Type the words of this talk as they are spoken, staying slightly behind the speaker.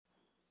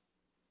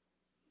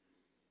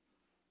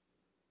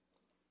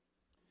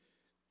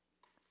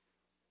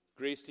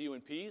Grace to you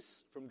and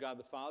peace from God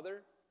the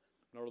Father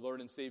and our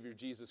Lord and Savior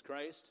Jesus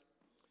Christ.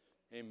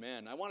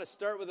 Amen. I want to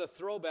start with a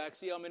throwback.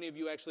 See how many of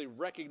you actually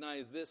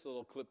recognize this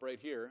little clip right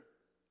here.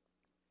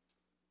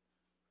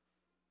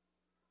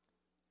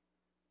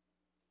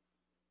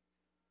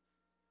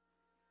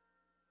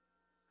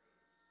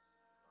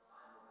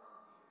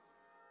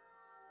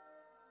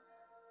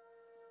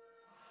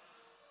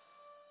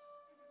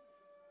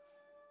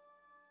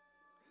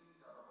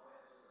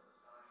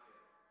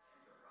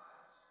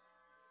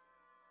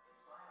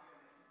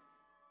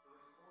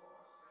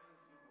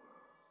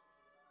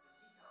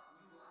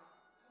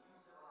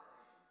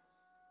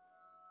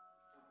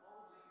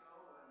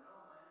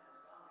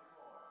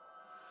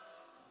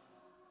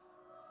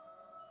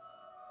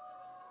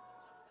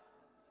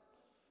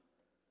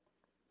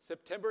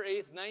 September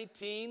 8th,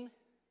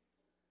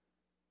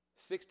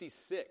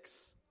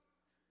 1966.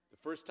 The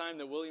first time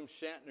that William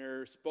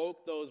Shatner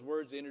spoke those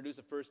words to introduce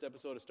the first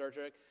episode of Star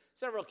Trek.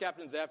 Several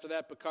captains after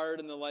that,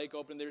 Picard and the like,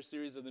 opened their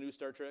series of the new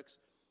Star Treks.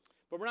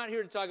 But we're not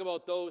here to talk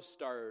about those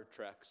Star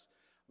Treks.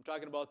 I'm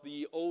talking about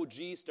the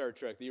OG Star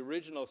Trek, the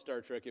original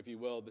Star Trek, if you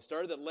will. The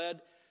star that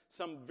led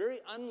some very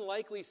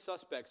unlikely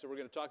suspects that we're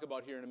going to talk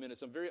about here in a minute.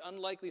 Some very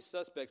unlikely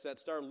suspects. That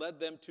star led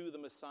them to the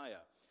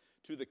Messiah,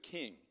 to the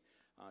King.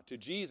 To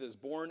Jesus,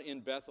 born in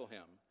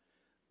Bethlehem,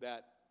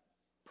 that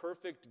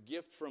perfect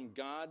gift from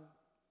God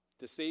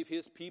to save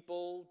his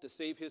people, to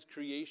save his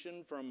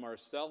creation from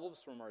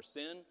ourselves, from our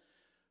sin,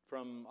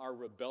 from our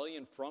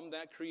rebellion from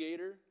that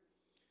Creator.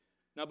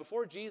 Now,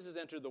 before Jesus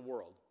entered the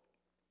world,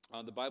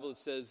 the Bible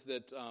says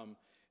that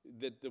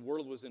the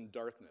world was in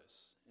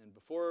darkness. And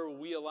before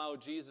we allow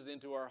Jesus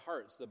into our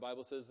hearts, the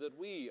Bible says that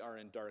we are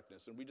in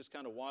darkness. And we just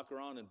kind of walk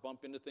around and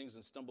bump into things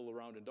and stumble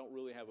around and don't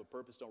really have a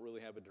purpose, don't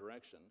really have a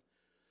direction.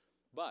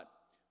 But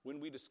when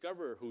we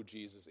discover who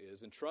Jesus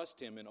is and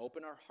trust him and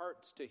open our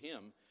hearts to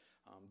him,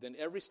 then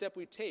every step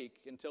we take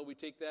until we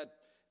take that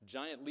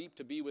giant leap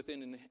to be with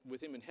him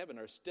in heaven,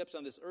 our steps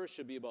on this earth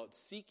should be about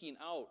seeking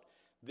out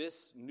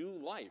this new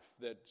life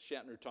that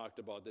Shatner talked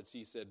about, that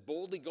he said,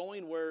 boldly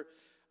going where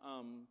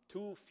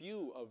too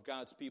few of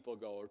God's people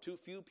go, or too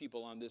few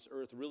people on this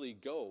earth really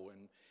go,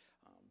 and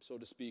so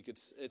to speak.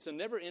 It's a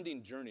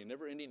never-ending journey,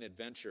 never-ending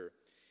adventure.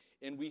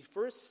 And we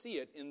first see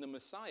it in the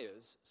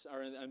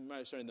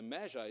the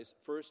Magi's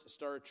first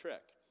Star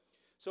Trek.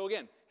 So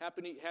again,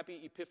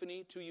 happy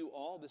Epiphany to you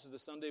all. This is the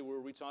Sunday where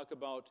we talk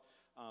about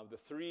the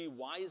three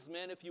wise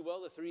men, if you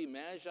will, the three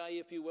Magi,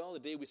 if you will, the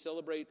day we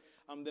celebrate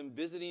them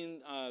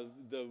visiting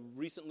the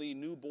recently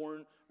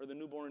newborn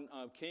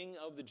king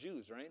of the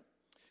Jews, right?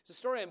 It's a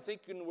story I'm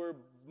thinking we're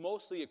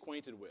mostly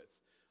acquainted with.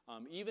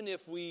 Even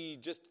if we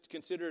just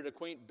consider it a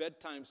quaint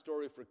bedtime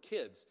story for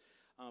kids.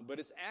 But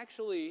it's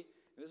actually...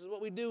 And this is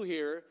what we do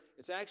here.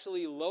 It's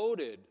actually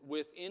loaded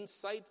with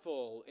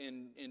insightful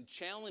and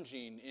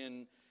challenging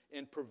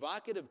and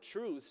provocative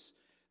truths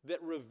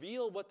that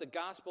reveal what the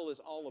gospel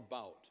is all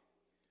about.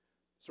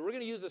 So we're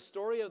going to use the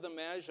story of the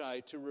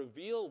Magi to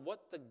reveal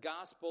what the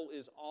gospel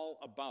is all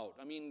about.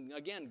 I mean,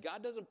 again,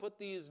 God doesn't put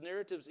these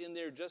narratives in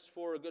there just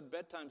for a good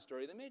bedtime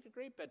story. They make a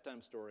great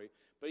bedtime story,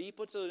 but he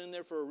puts it in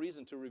there for a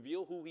reason, to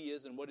reveal who he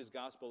is and what his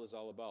gospel is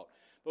all about.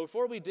 But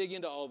before we dig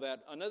into all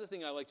that, another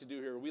thing we like to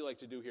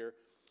do here,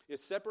 is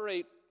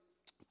separate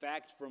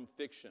fact from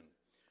fiction,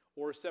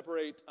 or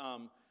separate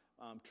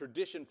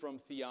tradition from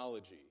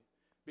theology,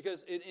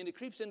 because it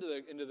creeps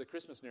into the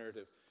Christmas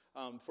narrative.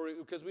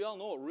 Because we all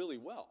know it really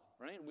well,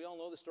 right? We all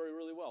know the story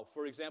really well.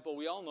 For example,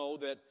 we all know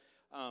that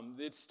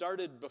it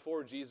started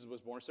before Jesus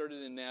was born. It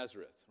started in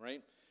Nazareth,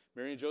 right?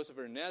 Mary and Joseph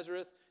are in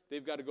Nazareth.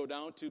 They've got to go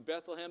down to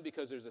Bethlehem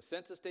because there's a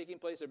census taking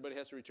place. Everybody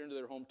has to return to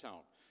their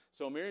hometown.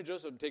 So Mary and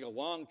Joseph take a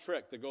long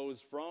trek that goes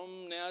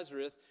from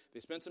Nazareth. They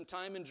spend some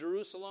time in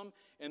Jerusalem,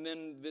 and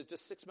then there's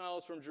just 6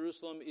 miles from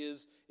Jerusalem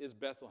is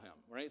Bethlehem,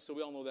 right? So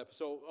we all know that.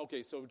 So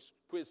it's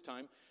quiz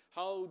time.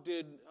 How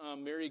did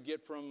Mary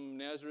get from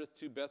Nazareth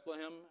to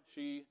Bethlehem?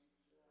 She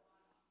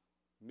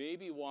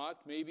maybe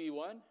walked, maybe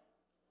what?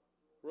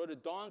 Rode a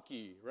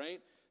donkey,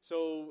 right?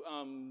 So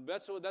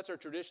that's our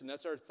tradition,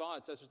 that's our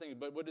thoughts, that's our thing.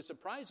 But would it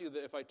surprise you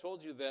that if I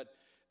told you that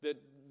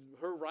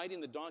her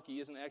riding the donkey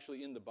isn't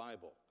actually in the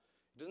Bible?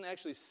 It doesn't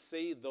actually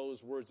say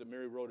those words that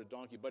Mary rode a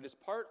donkey, but it's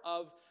part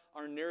of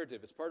our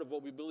narrative. It's part of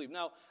what we believe.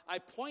 Now, I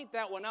point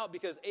that one out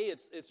because, A,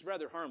 it's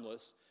rather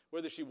harmless.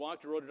 Whether she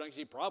walked or rode a donkey,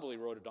 she probably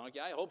rode a donkey.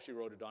 I hope she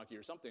rode a donkey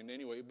or something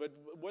anyway. But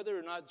whether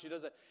or not she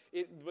does that,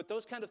 but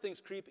those kind of things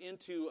creep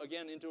into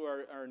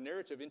our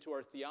narrative, into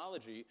our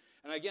theology.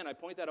 And again, I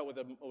point that out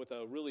with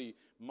a really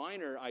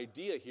minor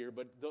idea here,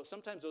 but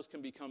sometimes those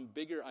can become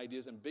bigger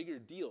ideas and bigger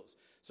deals.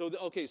 So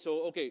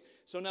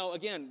now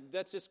again,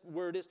 that's just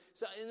where it is.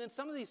 So, and then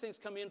some of these things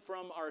come in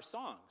from our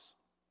songs,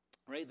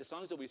 right? The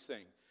songs that we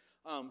sing.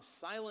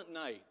 Silent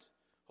Night,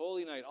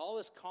 Holy Night, all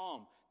is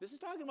calm. This is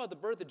talking about the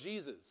birth of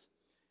Jesus.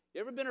 You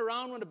ever been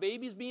around when a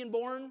baby's being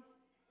born?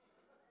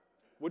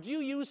 Would you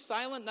use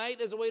Silent Night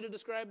as a way to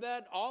describe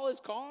that? All is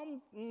calm?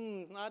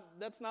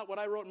 That's not what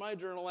I wrote in my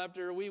journal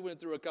after we went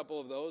through a couple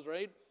of those,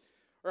 right?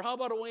 Or how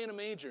about away in a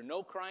manger?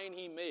 No crying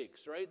he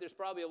makes, right? There's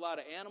probably a lot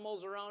of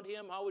animals around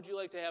him. How would you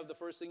like to have the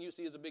first thing you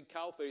see is a big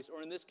cow face?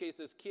 Or in this case,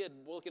 this kid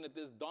looking at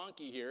this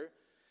donkey here.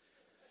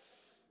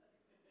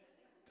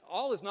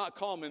 All is not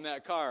calm in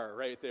that car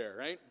right there,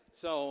 right?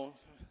 So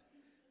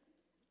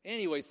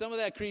anyway, some of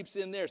that creeps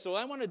in there. So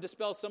I want to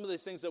dispel some of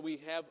these things that we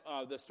have,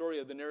 the story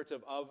of the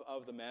narrative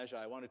of the Magi.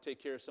 I want to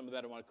take care of some of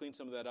that. I want to clean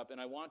some of that up. And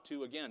I want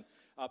to, again,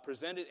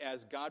 present it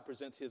as God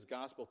presents his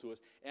gospel to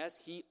us, as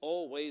he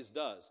always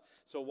does.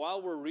 So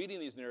while we're reading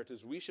these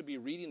narratives, we should be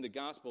reading the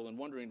gospel and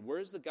wondering,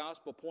 where's the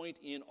gospel point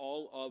in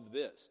all of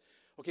this?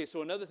 Okay,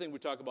 so another thing we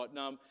talk about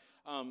now,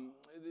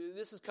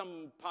 this has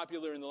come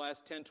popular in the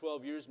last 10,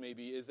 12 years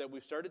maybe, is that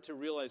we've started to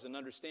realize and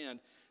understand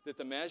that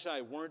the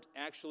Magi weren't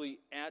actually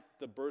at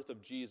the birth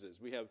of Jesus.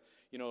 We have,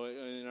 in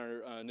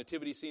our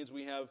nativity scenes,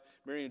 we have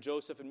Mary and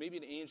Joseph and maybe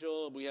an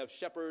angel. We have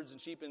shepherds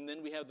and sheep, and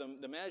then we have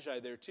the Magi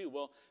there too.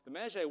 Well, the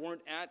Magi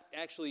weren't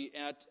actually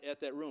at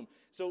that room.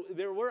 So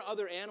there were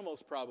other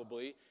animals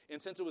probably, and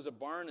since it was a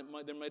barn,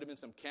 there might have been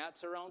some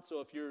cats around.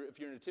 So if your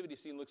nativity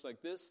scene looks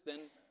like this, then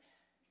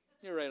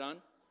you're right on.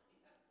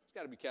 There's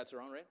got to be cats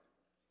around, right?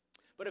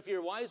 But if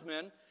your wise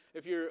men,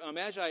 if your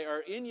Magi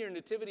are in your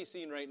nativity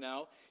scene right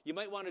now, you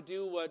might want to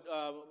do what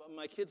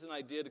my kids and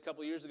I did a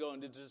couple of years ago,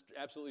 and it just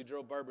absolutely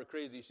drove Barbara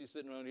crazy. She's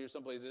sitting around here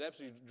someplace. It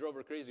absolutely drove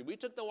her crazy. We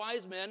took the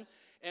wise men,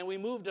 and we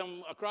moved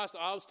them across the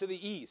aisles to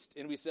the east.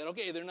 And we said,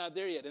 okay, they're not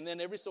there yet. And then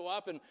every so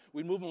often,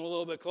 we'd move them a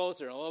little bit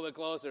closer, and a little bit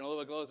closer, and a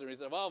little bit closer. And we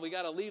said, well, we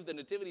got to leave the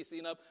nativity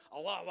scene up a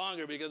lot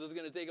longer because it's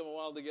going to take them a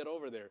while to get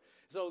over there.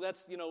 So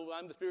that's,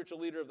 I'm the spiritual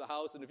leader of the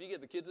house, and if you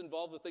get the kids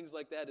involved with things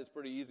like that, it's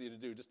pretty easy to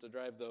do, just to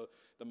drive the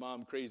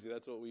mom crazy.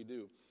 That's what we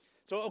do.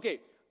 So,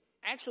 okay,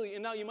 actually,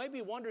 and now you might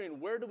be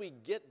wondering, where do we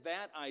get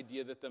that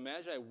idea that the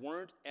Magi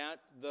weren't at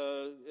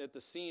the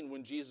scene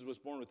when Jesus was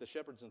born with the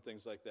shepherds and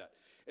things like that?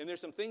 And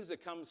there's some things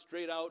that come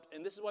straight out,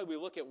 and this is why we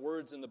look at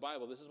words in the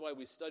Bible. This is why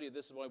we study it.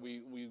 This is why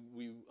we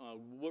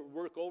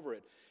work over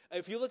it.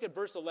 If you look at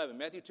verse 11,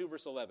 Matthew 2,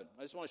 verse 11,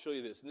 I just want to show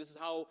you this. And this is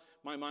how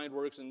my mind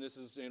works, and this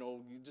is,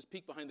 you just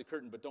peek behind the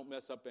curtain, but don't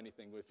mess up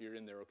anything if you're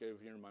in there, okay,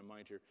 if you're in my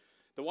mind here.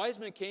 The wise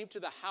men came to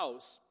the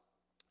house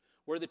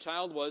where the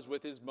child was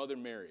with his mother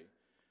Mary.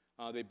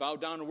 They bowed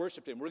down and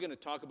worshipped him. We're going to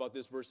talk about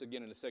this verse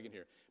again in a second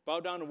here.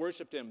 Bowed down and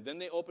worshipped him. Then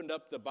they opened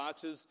up the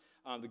boxes,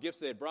 the gifts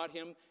they had brought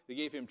him. They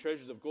gave him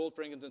treasures of gold,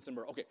 frankincense, and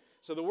myrrh. Okay,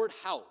 so the word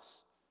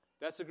house,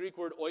 that's the Greek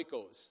word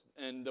oikos.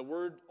 And the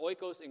word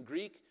oikos in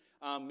Greek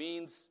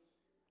means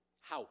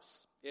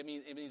house. It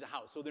means a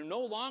house. So they're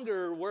no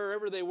longer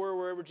wherever they were,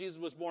 wherever Jesus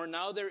was born.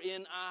 Now they're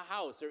in a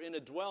house. They're in a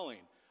dwelling.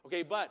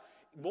 Okay, but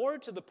more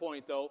to the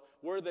point, though,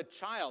 where the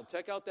child,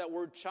 check out that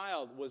word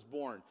child, was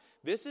born.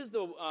 This is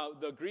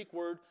the Greek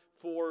word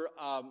for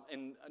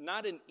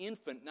not an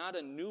infant, not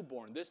a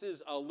newborn. This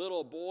is a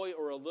little boy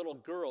or a little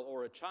girl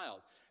or a child.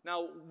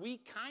 Now, we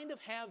kind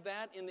of have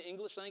that in the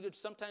English language.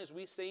 Sometimes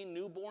we say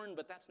newborn,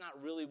 but that's not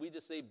really, we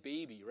just say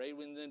baby, right?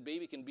 And then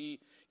baby can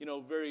be,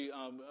 very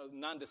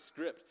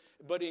nondescript.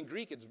 But in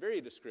Greek, it's very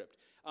descript.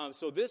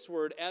 So this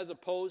word, as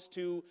opposed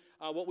to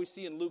what we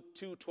see in Luke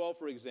 2:12,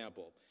 for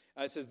example,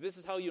 it says, this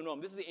is how you know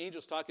him. This is the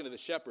angels talking to the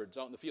shepherds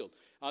out in the field.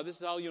 This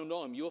is how you'll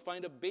know him. You will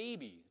find a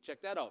baby.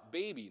 Check that out,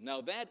 baby. Now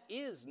that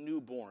is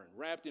newborn,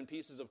 wrapped in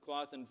pieces of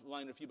cloth and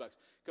lying in a few bucks.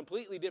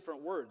 Completely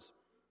different words.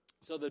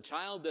 So the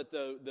child that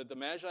the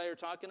Magi are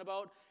talking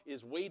about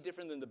is way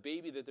different than the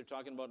baby that they're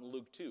talking about in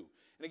Luke 2.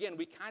 And again,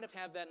 we kind of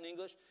have that in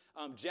English.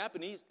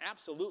 Japanese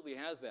absolutely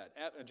has that.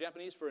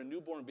 Japanese, for a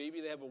newborn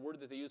baby, they have a word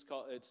that they use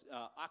called, it's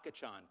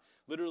akachan.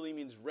 Literally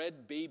means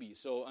red baby.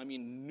 So,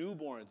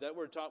 newborns, that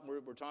we're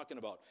talking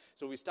about.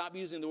 So we stop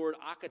using the word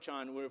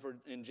akachan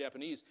in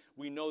Japanese,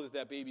 we know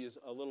that baby is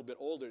a little bit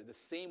older. The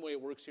same way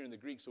it works here in the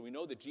Greek. So we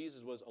know that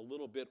Jesus was a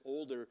little bit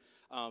older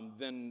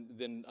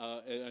than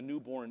a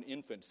newborn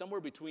infant.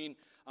 Somewhere between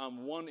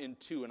 1 and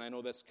 2, and I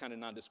know that's kind of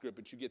nondescript,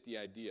 but you get the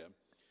idea.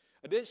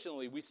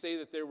 Additionally, we say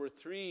that there were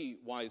 3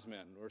 wise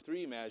men, or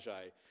 3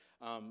 magi,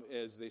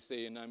 as they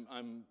say, and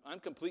I'm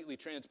completely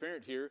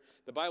transparent here.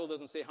 The Bible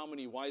doesn't say how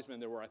many wise men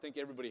there were. I think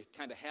everybody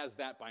kind of has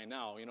that by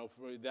now.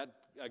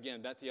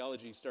 That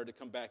theology started to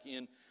come back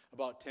in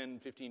about 10,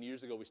 15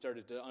 years ago. We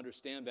started to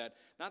understand that.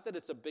 Not that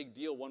it's a big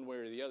deal one way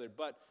or the other,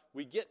 but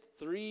we get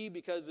 3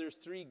 because there's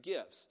 3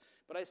 gifts.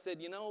 But I said,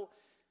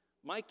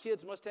 my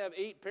kids must have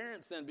 8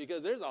 parents then,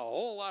 because there's a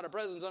whole lot of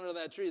presents under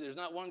that tree. There's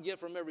not one gift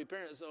from every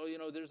parent, so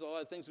there's a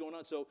lot of things going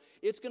on. So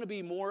it's going to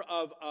be more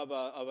of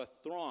a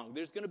throng.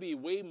 There's going to be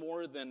way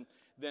more than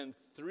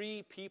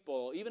 3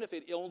 people. Even if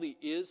it only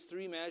is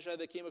 3 magi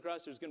that came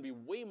across, there's going to be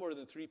way more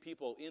than 3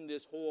 people in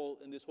this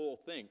whole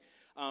thing.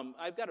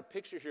 I've got a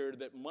picture here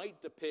that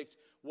might depict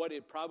what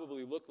it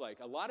probably looked like.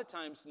 A lot of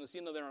times,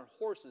 there are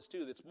horses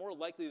too. It's more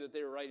likely that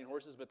they were riding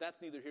horses, but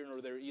that's neither here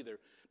nor there either.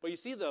 But you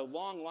see the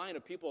long line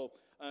of people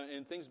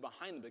and things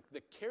behind them, the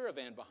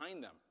caravan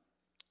behind them.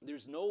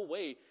 There's no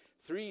way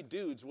 3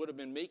 dudes would have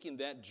been making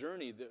that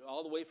journey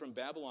all the way from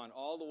Babylon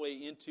all the way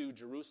into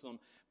Jerusalem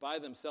by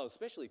themselves,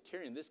 especially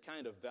carrying this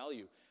kind of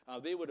value.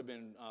 They would have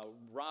been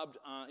robbed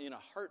in a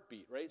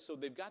heartbeat, right? So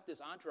they've got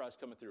this entourage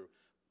coming through.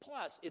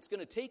 Plus, it's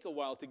going to take a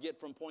while to get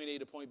from point A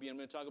to point B. I'm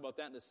going to talk about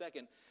that in a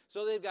second.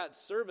 So they've got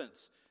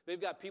servants. They've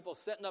got people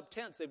setting up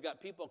tents. They've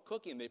got people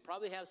cooking. They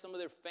probably have some of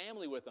their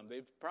family with them.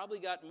 They've probably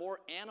got more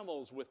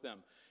animals with them.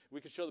 We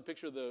could show the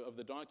picture of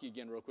the donkey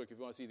again real quick if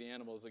you want to see the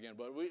animals again.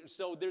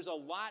 So there's a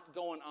lot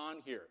going on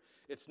here.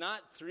 It's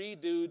not three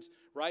dudes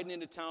riding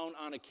into town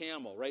on a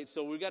camel, right?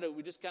 So we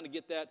just kind of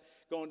get that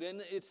going.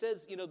 And it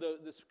says,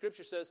 the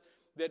scripture says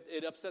that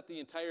it upset the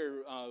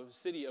entire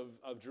city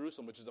of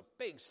Jerusalem, which is a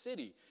big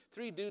city.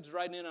 Three dudes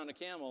riding in on a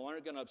camel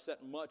aren't going to upset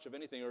much of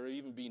anything or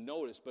even be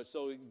noticed.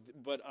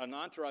 But an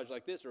entourage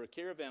like this or a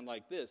caravan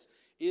like this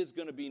is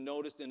going to be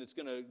noticed, and it's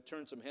going to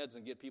turn some heads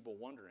and get people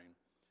wondering.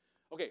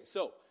 Okay,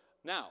 so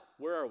now,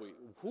 where are we?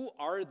 Who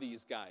are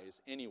these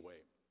guys anyway?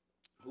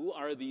 Who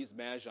are these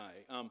magi?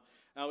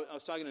 I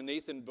was talking to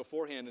Nathan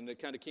beforehand, and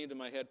it kind of came to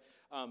my head.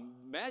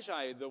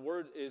 Magi, the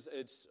word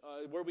it's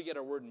where we get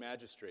our word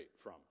magistrate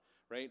from.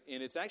 Right?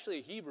 And it's actually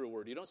a Hebrew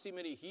word. You don't see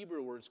many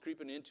Hebrew words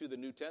creeping into the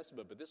New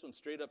Testament, but this one's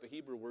straight up a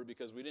Hebrew word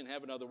because we didn't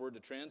have another word to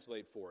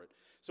translate for it.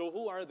 So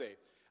who are they?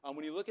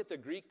 When you look at the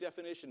Greek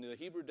definition, the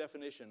Hebrew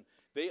definition,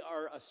 they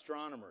are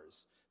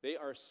astronomers. They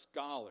are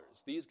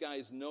scholars. These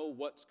guys know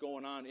what's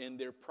going on, and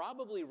they're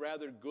probably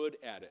rather good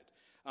at it.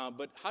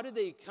 But how did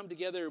they come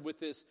together with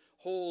this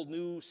whole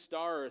new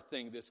star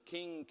thing, this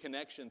king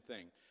connection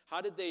thing?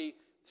 How did they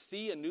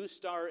see a new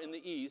star in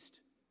the east,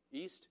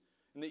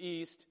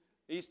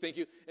 thank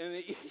you. In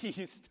the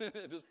east,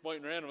 just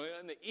pointing randomly,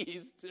 in the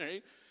east,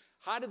 right?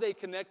 How did they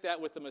connect that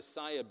with the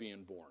Messiah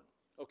being born?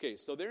 Okay,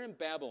 so they're in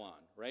Babylon,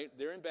 right?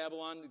 They're in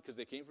Babylon because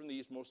they came from the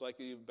east, most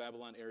likely the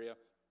Babylon area.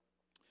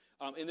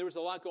 And there was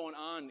a lot going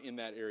on in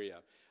that area.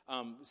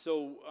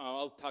 So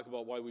I'll talk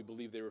about why we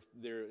believe they were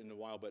there in a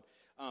while. But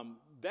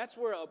that's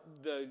where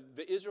the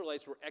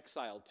Israelites were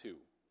exiled to.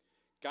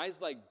 Guys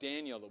like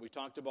Daniel that we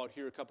talked about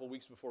here a couple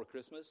weeks before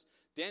Christmas,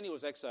 Daniel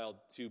was exiled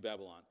to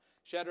Babylon.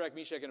 Shadrach,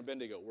 Meshach, and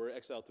Abednego were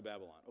exiled to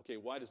Babylon. Okay,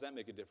 why does that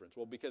make a difference?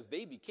 Well, because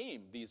they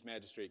became these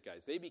magistrate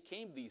guys. They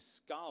became these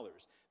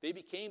scholars. They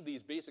became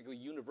these basically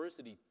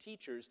university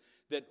teachers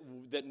that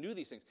knew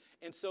these things.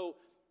 And so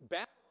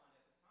Babylon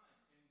at the time,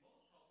 in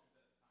most cultures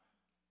at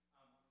the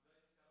time,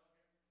 in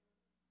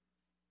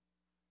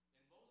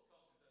most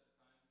cultures at the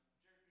time,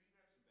 Jared,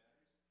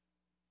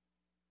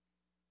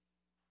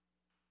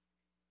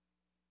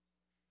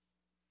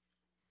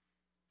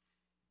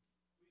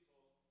 can you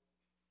grab some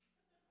batteries?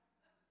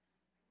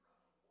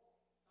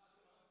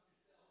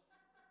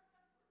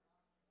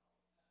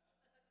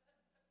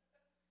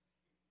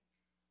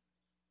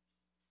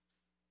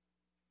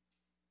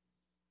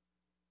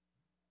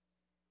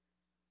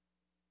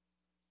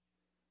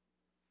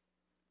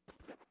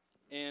 Please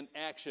hold. And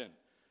action.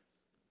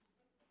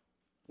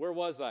 Where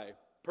was I?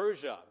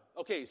 Persia.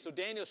 Okay, so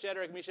Daniel,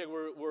 Shadrach, Meshach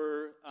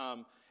were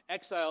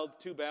exiled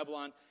to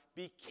Babylon,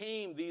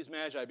 became these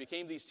magi,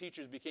 became these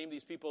teachers, became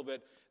these people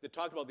that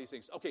talked about these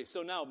things. Okay,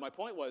 so now my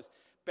point was,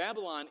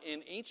 Babylon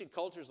in ancient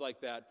cultures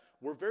like that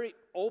were very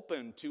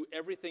open to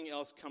everything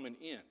else coming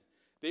in.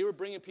 They were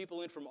bringing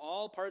people in from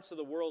all parts of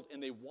the world,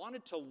 and they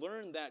wanted to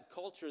learn that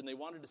culture, and they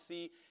wanted to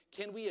see,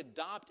 can we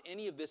adopt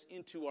any of this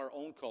into our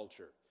own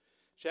culture?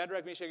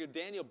 Shadrach, Meshach, and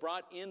Daniel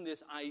brought in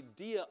this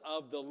idea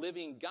of the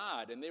living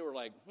God, and they were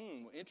like,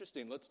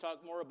 interesting, let's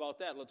talk more about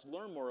that. Let's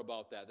learn more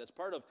about that. That's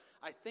part of,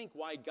 I think,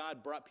 why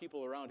God brought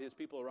his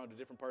people around to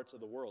different parts of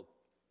the world.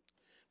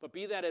 But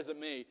be that as it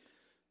may,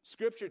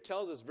 Scripture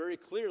tells us very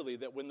clearly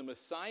that when the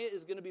Messiah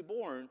is going to be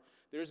born,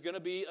 there's going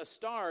to be a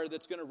star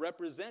that's going to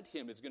represent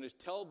him. It's going to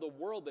tell the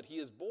world that he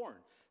is born.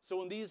 So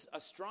when these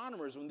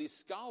astronomers, when these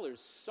scholars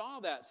saw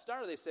that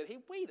star, they said, hey,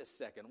 wait a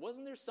second.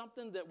 Wasn't there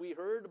something that we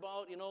heard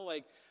about,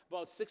 like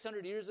about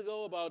 600 years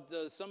ago about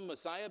some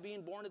Messiah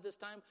being born at this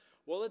time?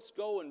 Well, let's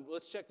go and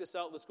let's check this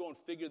out. Let's go and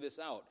figure this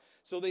out.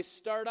 So they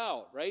start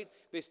out, right?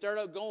 They start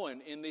out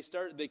going, and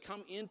they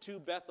come into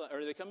Bethlehem,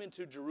 or they come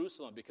into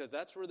Jerusalem, because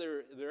that's where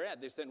they're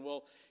at. They're saying,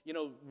 well,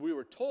 we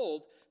were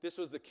told this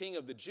was the King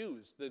of the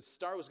Jews. The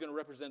star was going to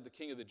represent the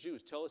King of the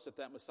Jews. Tell us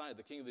that Messiah,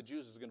 the King of the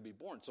Jews, is going to be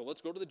born. So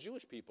let's go to the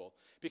Jewish people,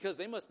 because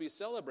they must be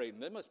celebrating.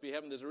 They must be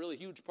having this really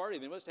huge party.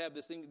 They must have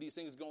these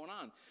things going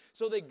on.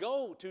 So they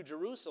go to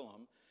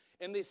Jerusalem,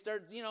 and they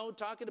start,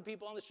 talking to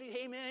people on the street.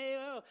 Hey,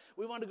 man,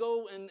 we want to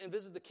go and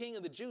visit the King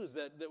of the Jews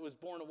that was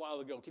born a while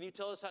ago. Can you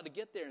tell us how to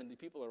get there? And the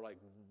people are like,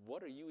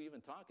 what are you even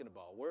talking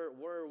about? Where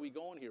are we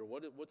going here?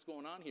 What's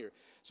going on here?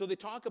 So they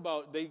talk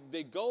about,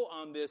 they go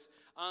on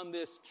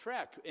this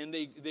trek, and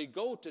they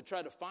go to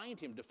try to find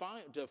him,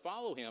 to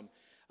follow him.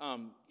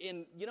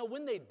 And,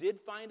 when they did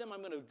find him,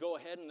 I'm going to go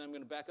ahead and I'm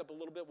going to back up a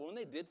little bit. But when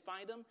they did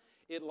find him,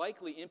 it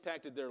likely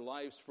impacted their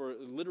lives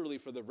literally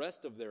for the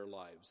rest of their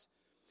lives.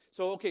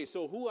 So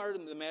who are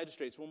the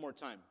magistrates? One more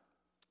time.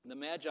 The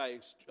Magi,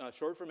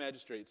 short for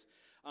magistrates.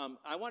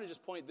 I want to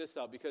just point this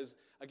out because,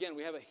 again,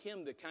 we have a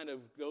hymn that kind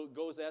of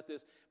goes at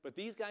this, but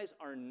these guys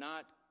are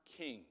not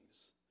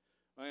kings.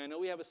 I know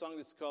we have a song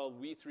that's called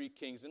We Three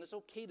Kings, and it's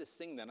okay to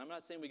sing that. I'm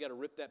not saying we got to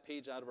rip that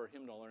page out of our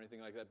hymnal or anything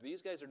like that, but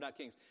these guys are not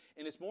kings.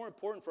 And it's more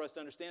important for us to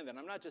understand that.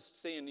 I'm not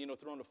just saying,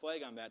 throwing a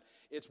flag on that.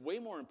 It's way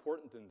more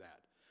important than that.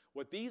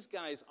 What these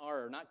guys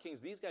are not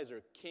kings. These guys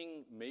are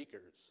king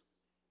makers.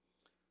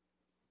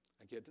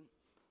 I get them?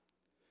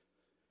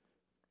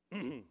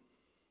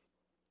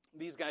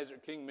 These guys are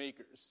king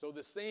makers. So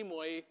the same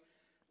way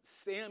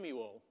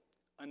Samuel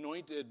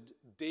anointed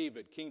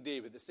David, King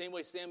David, the same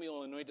way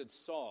Samuel anointed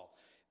Saul,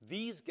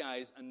 these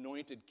guys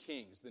anointed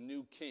kings, the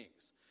new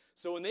kings.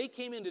 So when they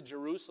came into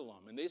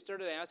Jerusalem and they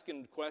started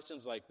asking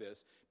questions like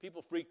this,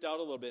 people freaked out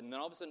a little bit. And then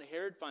all of a sudden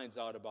Herod finds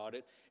out about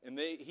it. And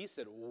he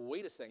said, well,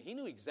 wait a second. He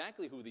knew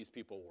exactly who these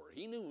people were.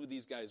 He knew who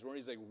these guys were.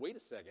 He's like, wait a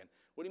second.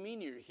 What do you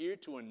mean you're here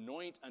to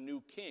anoint a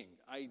new king?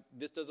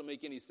 This doesn't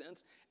make any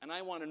sense. And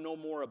I want to know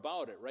more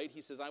about it, right?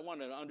 He says, I want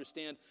to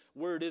understand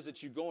where it is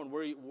that you're going,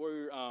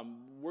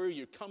 where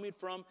you're coming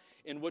from,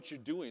 and what you're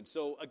doing.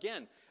 So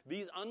again,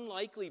 these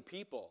unlikely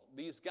people,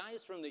 these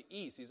guys from the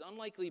east, these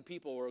unlikely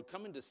people were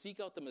coming to seek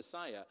out the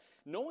Messiah,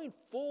 knowing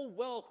full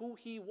well who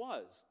he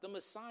was, the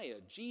Messiah,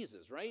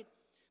 Jesus, right?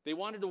 They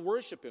wanted to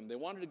worship him. They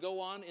wanted to go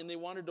on and they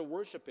wanted to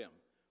worship him.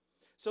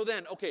 So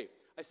then, okay,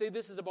 I say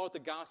this is about the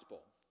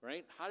gospel,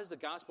 right? How does the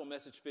gospel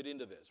message fit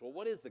into this? Well,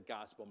 what is the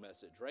gospel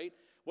message, right?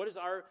 What does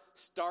our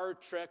Star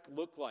Trek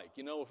look like?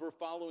 You know, if we're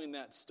following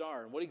that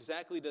star, and what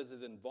exactly does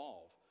it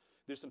involve?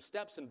 There's some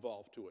steps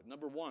involved to it.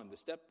 Number one,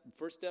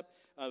 first step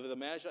of the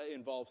Magi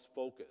involves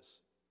focus.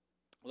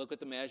 Look what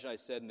the Magi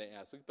said, and they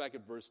asked. Look back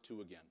at verse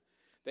 2 again.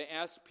 They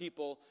asked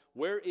people,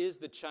 where is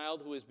the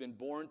child who has been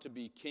born to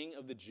be king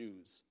of the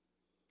Jews?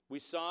 We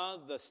saw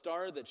the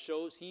star that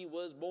shows he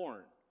was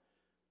born.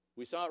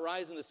 We saw it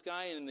rise in the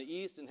sky and in the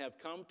east and have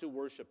come to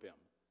worship him.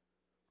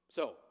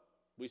 So,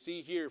 we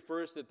see here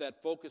first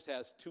that focus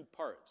has two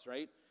parts,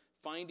 right?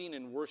 Finding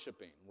and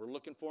worshiping. We're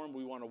looking for him.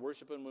 We want to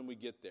worship him when we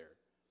get there.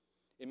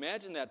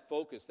 Imagine that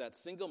focus, that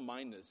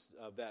single-mindedness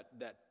of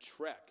that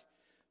trek.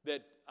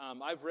 That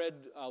I've read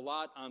a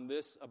lot on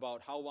this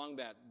about how long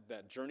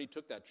that journey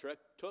took, that trek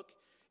took.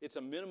 It's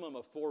a minimum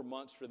of 4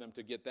 months for them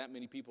to get that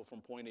many people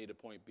from point A to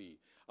point B.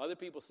 Other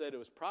people said it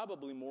was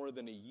probably more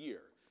than a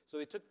year. So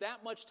they took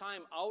that much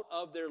time out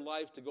of their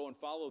lives to go and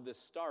follow this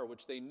star,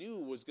 which they knew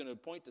was going to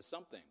point to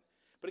something.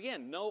 But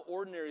again, no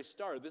ordinary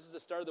star. This is a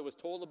star that was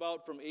told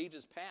about from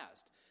ages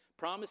past,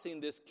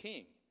 promising this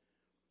king.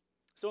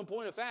 So in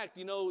point of fact,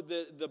 you know,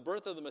 the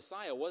birth of the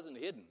Messiah wasn't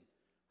hidden,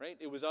 right?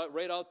 It was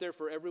right out there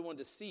for everyone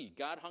to see.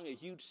 God hung a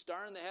huge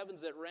star in the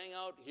heavens that rang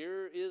out,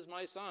 here is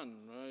my son.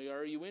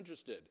 Are you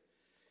interested?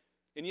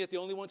 And yet the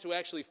only ones who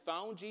actually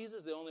found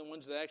Jesus, the only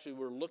ones that actually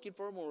were looking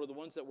for him, were the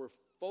ones that were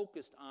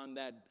focused on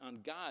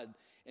God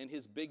and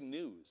his big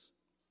news.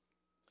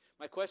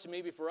 My question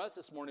maybe for us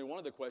this morning, one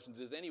of the questions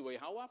is anyway,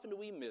 how often do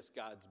we miss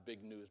God's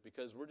big news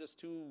because we're just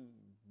too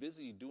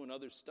busy doing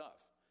other stuff?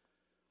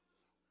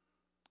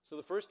 So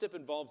the first step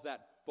involves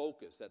that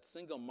focus, that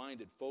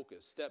single-minded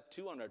focus. Step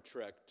 2 on our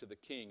trek to the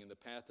king and the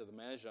path of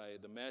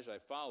the Magi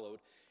followed,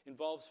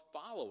 involves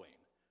following,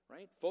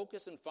 right?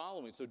 Focus and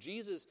following. So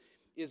Jesus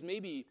is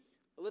maybe,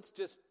 let's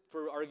just,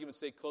 for argument's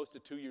sake, close to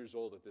 2 years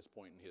old at this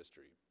point in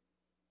history.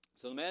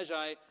 So the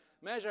Magi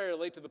are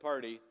late to the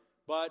party,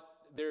 but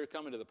they're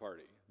coming to the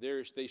party.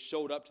 They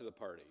showed up to the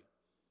party.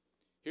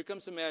 Here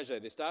comes the Magi.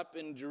 They stop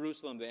in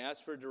Jerusalem. They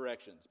ask for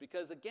directions.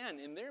 Because again,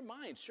 in their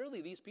minds,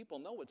 surely these people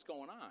know what's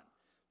going on.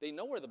 They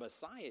know where the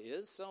Messiah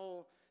is,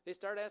 so they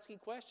start asking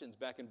questions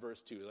back in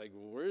verse 2. Like,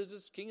 where is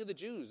this king of the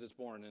Jews that's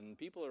born? And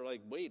people are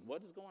like, wait,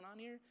 what is going on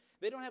here?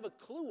 They don't have a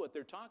clue what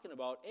they're talking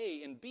about,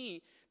 A. And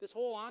B, this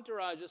whole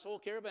entourage, this whole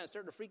caravan is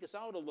starting to freak us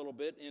out a little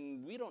bit,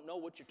 and we don't know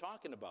what you're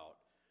talking about.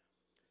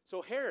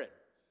 So Herod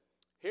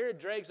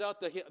drags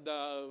out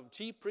the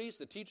chief priests,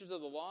 the teachers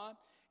of the law,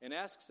 and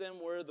asks them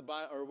where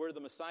the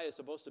Messiah is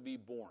supposed to be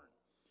born.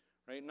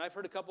 Right? And I've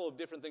heard a couple of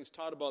different things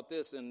taught about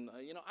this, and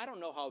I don't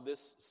know how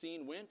this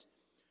scene went.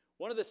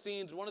 One of the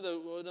scenes, one of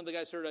the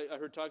guys I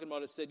heard talking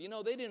about it said,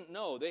 they didn't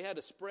know. They had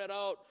to spread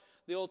out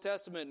the Old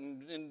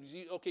Testament, and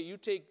you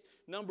take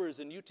Numbers,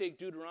 and you take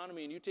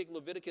Deuteronomy, and you take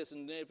Leviticus,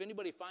 and if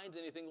anybody finds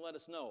anything, let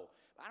us know.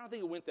 I don't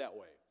think it went that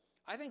way.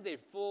 I think they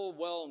full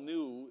well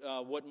knew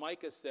what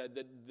Micah said,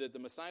 that the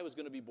Messiah was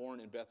going to be born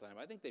in Bethlehem.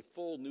 I think they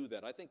full knew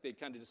that. I think they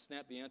kind of just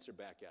snapped the answer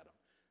back at him.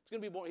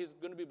 He's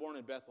going to be born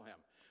in Bethlehem.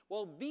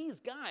 Well, these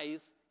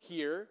guys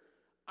here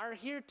are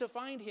here to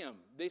find him.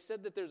 They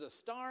said that there's a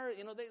star.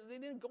 They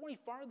didn't go any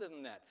farther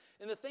than that.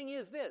 And the thing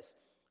is this.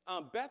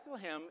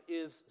 Bethlehem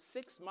is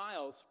 6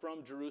 miles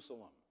from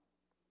Jerusalem.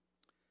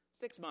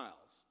 6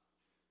 miles.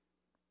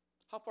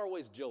 How far away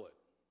is Gillett?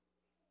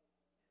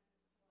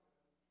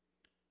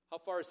 How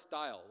far is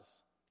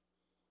Stiles?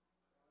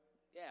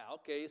 Yeah,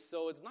 okay,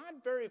 so it's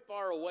not very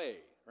far away,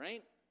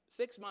 right?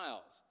 6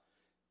 miles.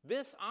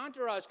 This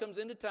entourage comes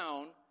into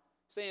town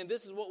saying,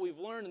 this is what we've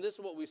learned, and this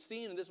is what we've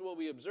seen, and this is what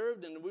we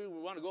observed, and we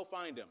want to go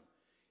find him.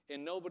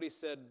 And nobody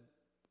said,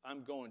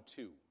 I'm going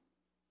too.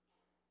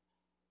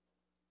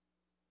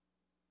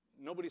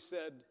 Nobody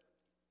said,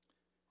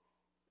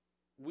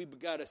 we've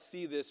got to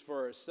see this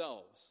for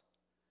ourselves.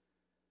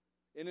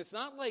 And it's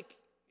not like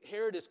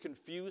Herod is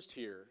confused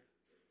here.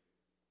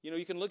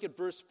 You can look at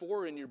verse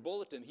 4 in your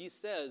bulletin. He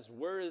says,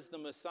 where is the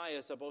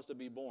Messiah supposed to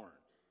be born?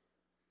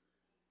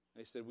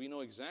 They said, we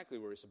know exactly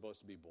where he's supposed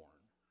to be born.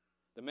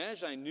 The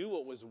Magi knew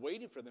what was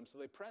waiting for them, so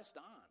they pressed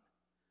on. I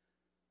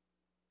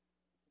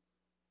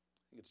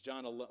think it's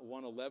John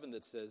 1:11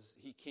 that says,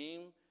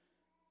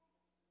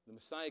 the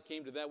Messiah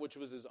came to that which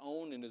was his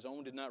own, and his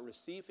own did not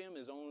receive him.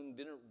 His own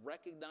didn't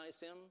recognize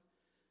him.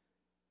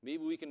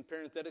 Maybe we can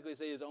parenthetically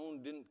say his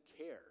own didn't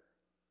care.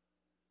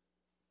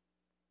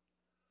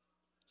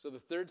 So the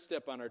third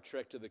step on our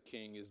trek to the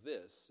King is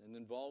this, and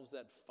involves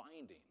that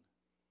finding.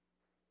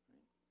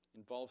 Right?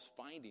 Involves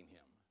finding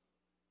him.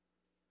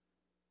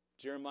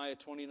 Jeremiah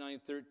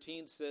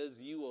 29:13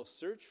 says, you will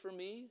search for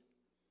me,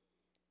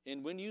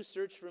 and when you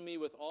search for me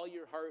with all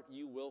your heart,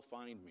 you will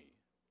find me.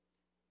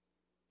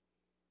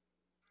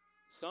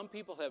 Some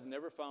people have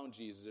never found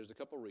Jesus. There's a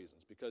couple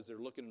reasons. Because they're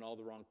looking in all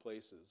the wrong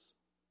places.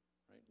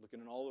 Right?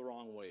 Looking in all the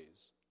wrong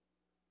ways.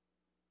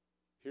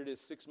 Here it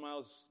is, 6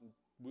 miles,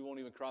 we won't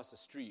even cross the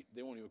street.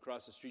 They won't even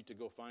cross the street to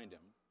go find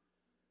him.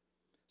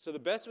 So the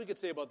best we could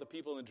say about the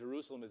people in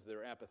Jerusalem is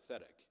they're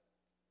apathetic.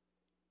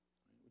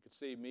 We could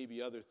say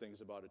maybe other things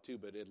about it too,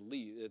 but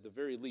at the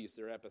very least,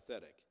 they're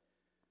apathetic.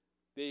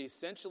 They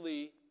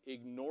essentially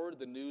ignored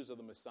the news of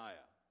the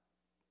Messiah.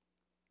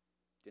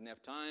 Didn't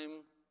have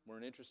time,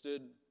 weren't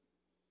interested.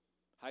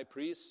 High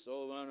priests,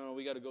 no,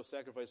 we got to go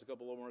sacrifice a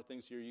couple of more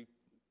things here.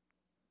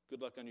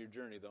 Good luck on your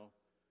journey, though.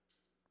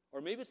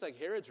 Or maybe it's like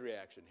Herod's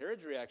reaction.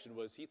 Herod's reaction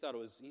was he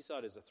saw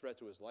it as a threat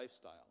to his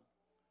lifestyle.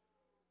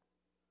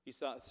 He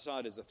saw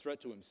it as a threat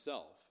to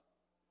himself.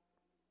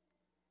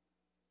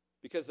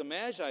 Because the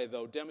Magi,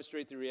 though,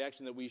 demonstrate the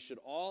reaction that we should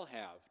all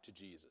have to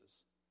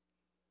Jesus.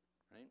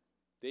 Right?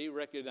 They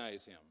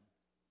recognize him.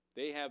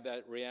 They have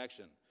that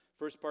reaction.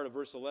 First part of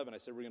verse 11, I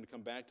said we're going to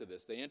come back to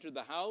this. They entered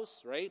the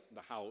house, right?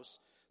 The house.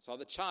 Saw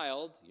the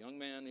child, young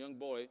man, young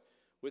boy,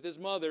 with his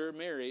mother,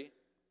 Mary.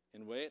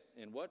 And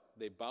what?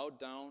 They bowed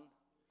down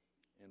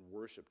and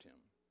worshipped him.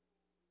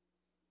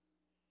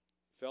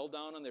 Fell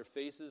down on their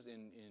faces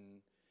in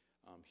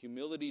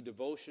humility,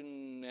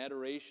 devotion,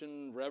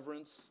 adoration,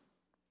 reverence.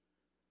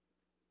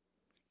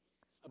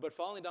 But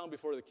falling down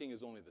before the King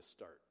is only the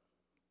start.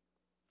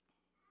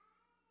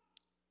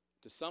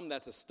 To some,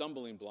 that's a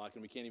stumbling block,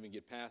 and we can't even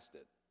get past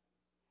it.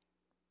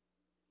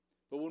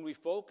 But when we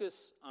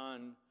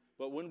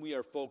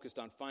are focused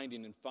on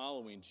finding and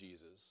following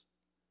Jesus,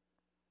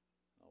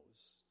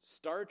 those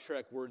Star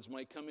Trek words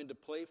might come into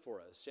play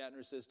for us.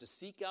 Shatner says, to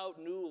seek out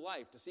new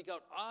life, to seek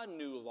out a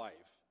new life,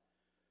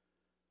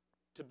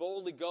 to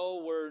boldly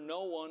go where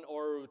no one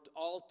or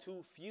all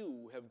too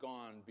few have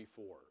gone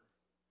before,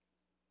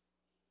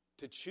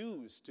 to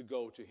choose to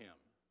go to him.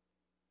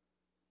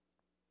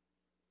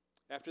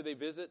 After they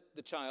visit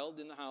the child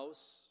in the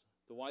house,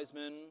 the wise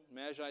men,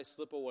 Magi,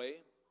 slip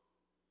away.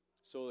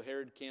 So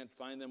Herod can't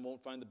find them,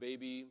 won't find the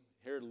baby.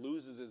 Herod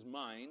loses his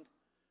mind,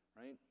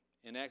 right?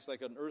 And acts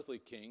like an earthly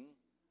king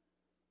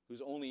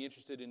who's only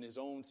interested in his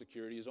own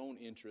security, his own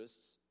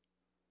interests.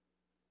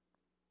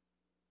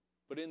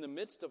 But in the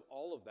midst of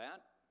all of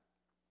that,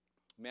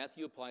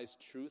 Matthew applies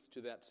truth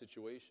to that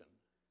situation.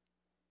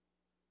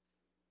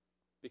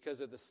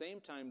 Because at the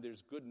same time,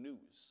 there's good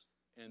news.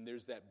 And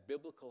there's that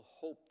biblical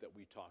hope that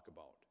we talk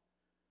about.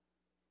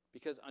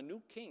 Because a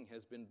new king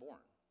has been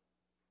born.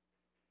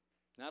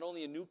 Not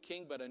only a new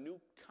king, but a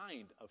new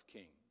kind of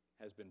king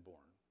has been born.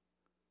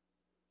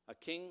 A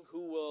king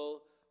who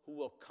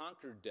will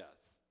conquer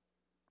death,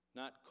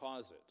 not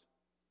cause it.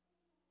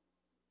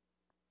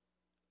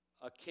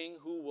 A king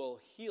who will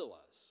heal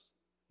us,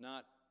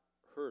 not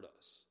hurt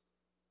us.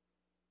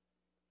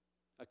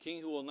 A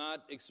king who will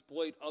not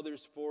exploit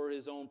others for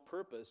his own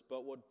purpose,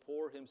 but would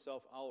pour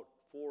himself out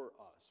for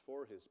us,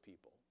 for his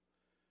people.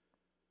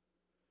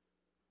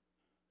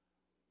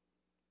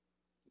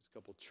 A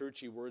couple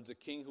churchy words, a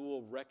king who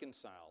will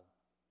reconcile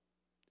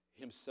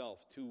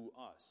himself to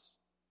us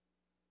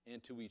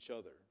and to each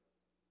other.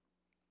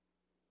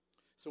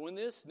 So in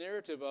this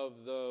narrative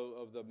of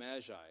the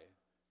Magi,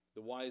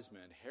 the wise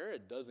men,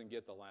 Herod doesn't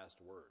get the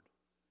last word.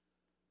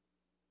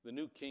 The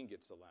new king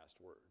gets the last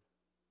word.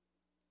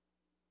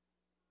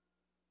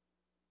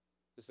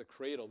 This is a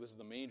cradle, this is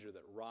the manger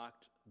that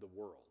rocked the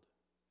world.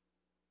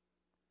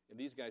 And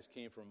these guys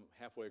came from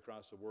halfway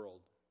across the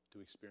world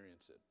to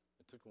experience it.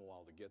 It took them a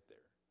while to get there.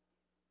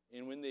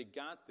 And when they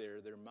got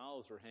there, their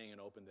mouths were hanging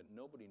open that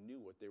nobody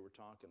knew what they were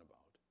talking about.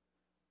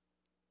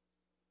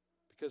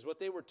 Because what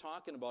they were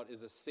talking about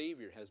is a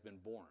Savior has been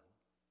born.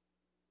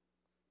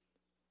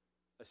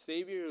 A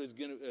Savior who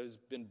has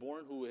been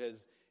born, who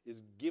is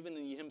given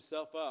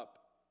himself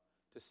up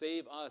to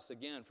save us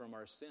again from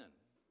our sin,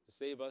 to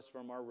save us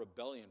from our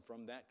rebellion,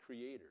 from that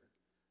Creator.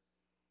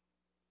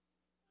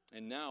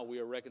 And now we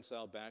are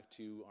reconciled back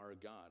to our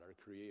God, our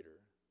Creator.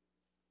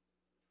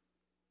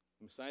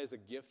 The Messiah is a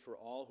gift for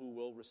all who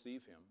will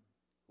receive him,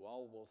 who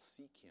all will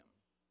seek him,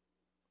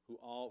 to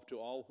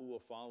all who will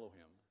follow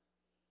him.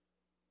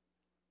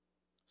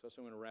 So that's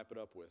what I'm going to wrap it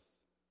up with.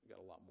 We've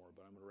got a lot more,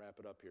 but I'm going to wrap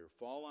it up here.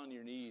 Fall on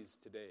your knees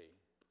today.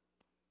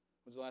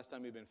 When's the last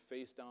time you've been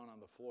face down on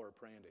the floor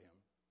praying to him?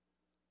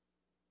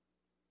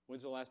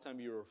 When's the last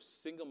time you were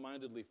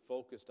single-mindedly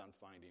focused on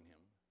finding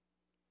him?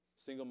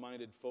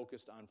 single-minded,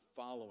 focused on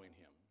following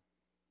him,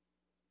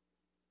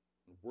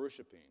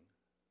 worshiping.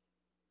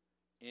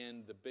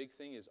 And the big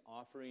thing is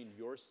offering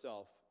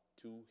yourself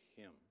to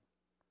him.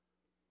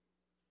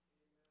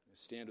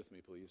 Stand with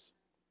me, please.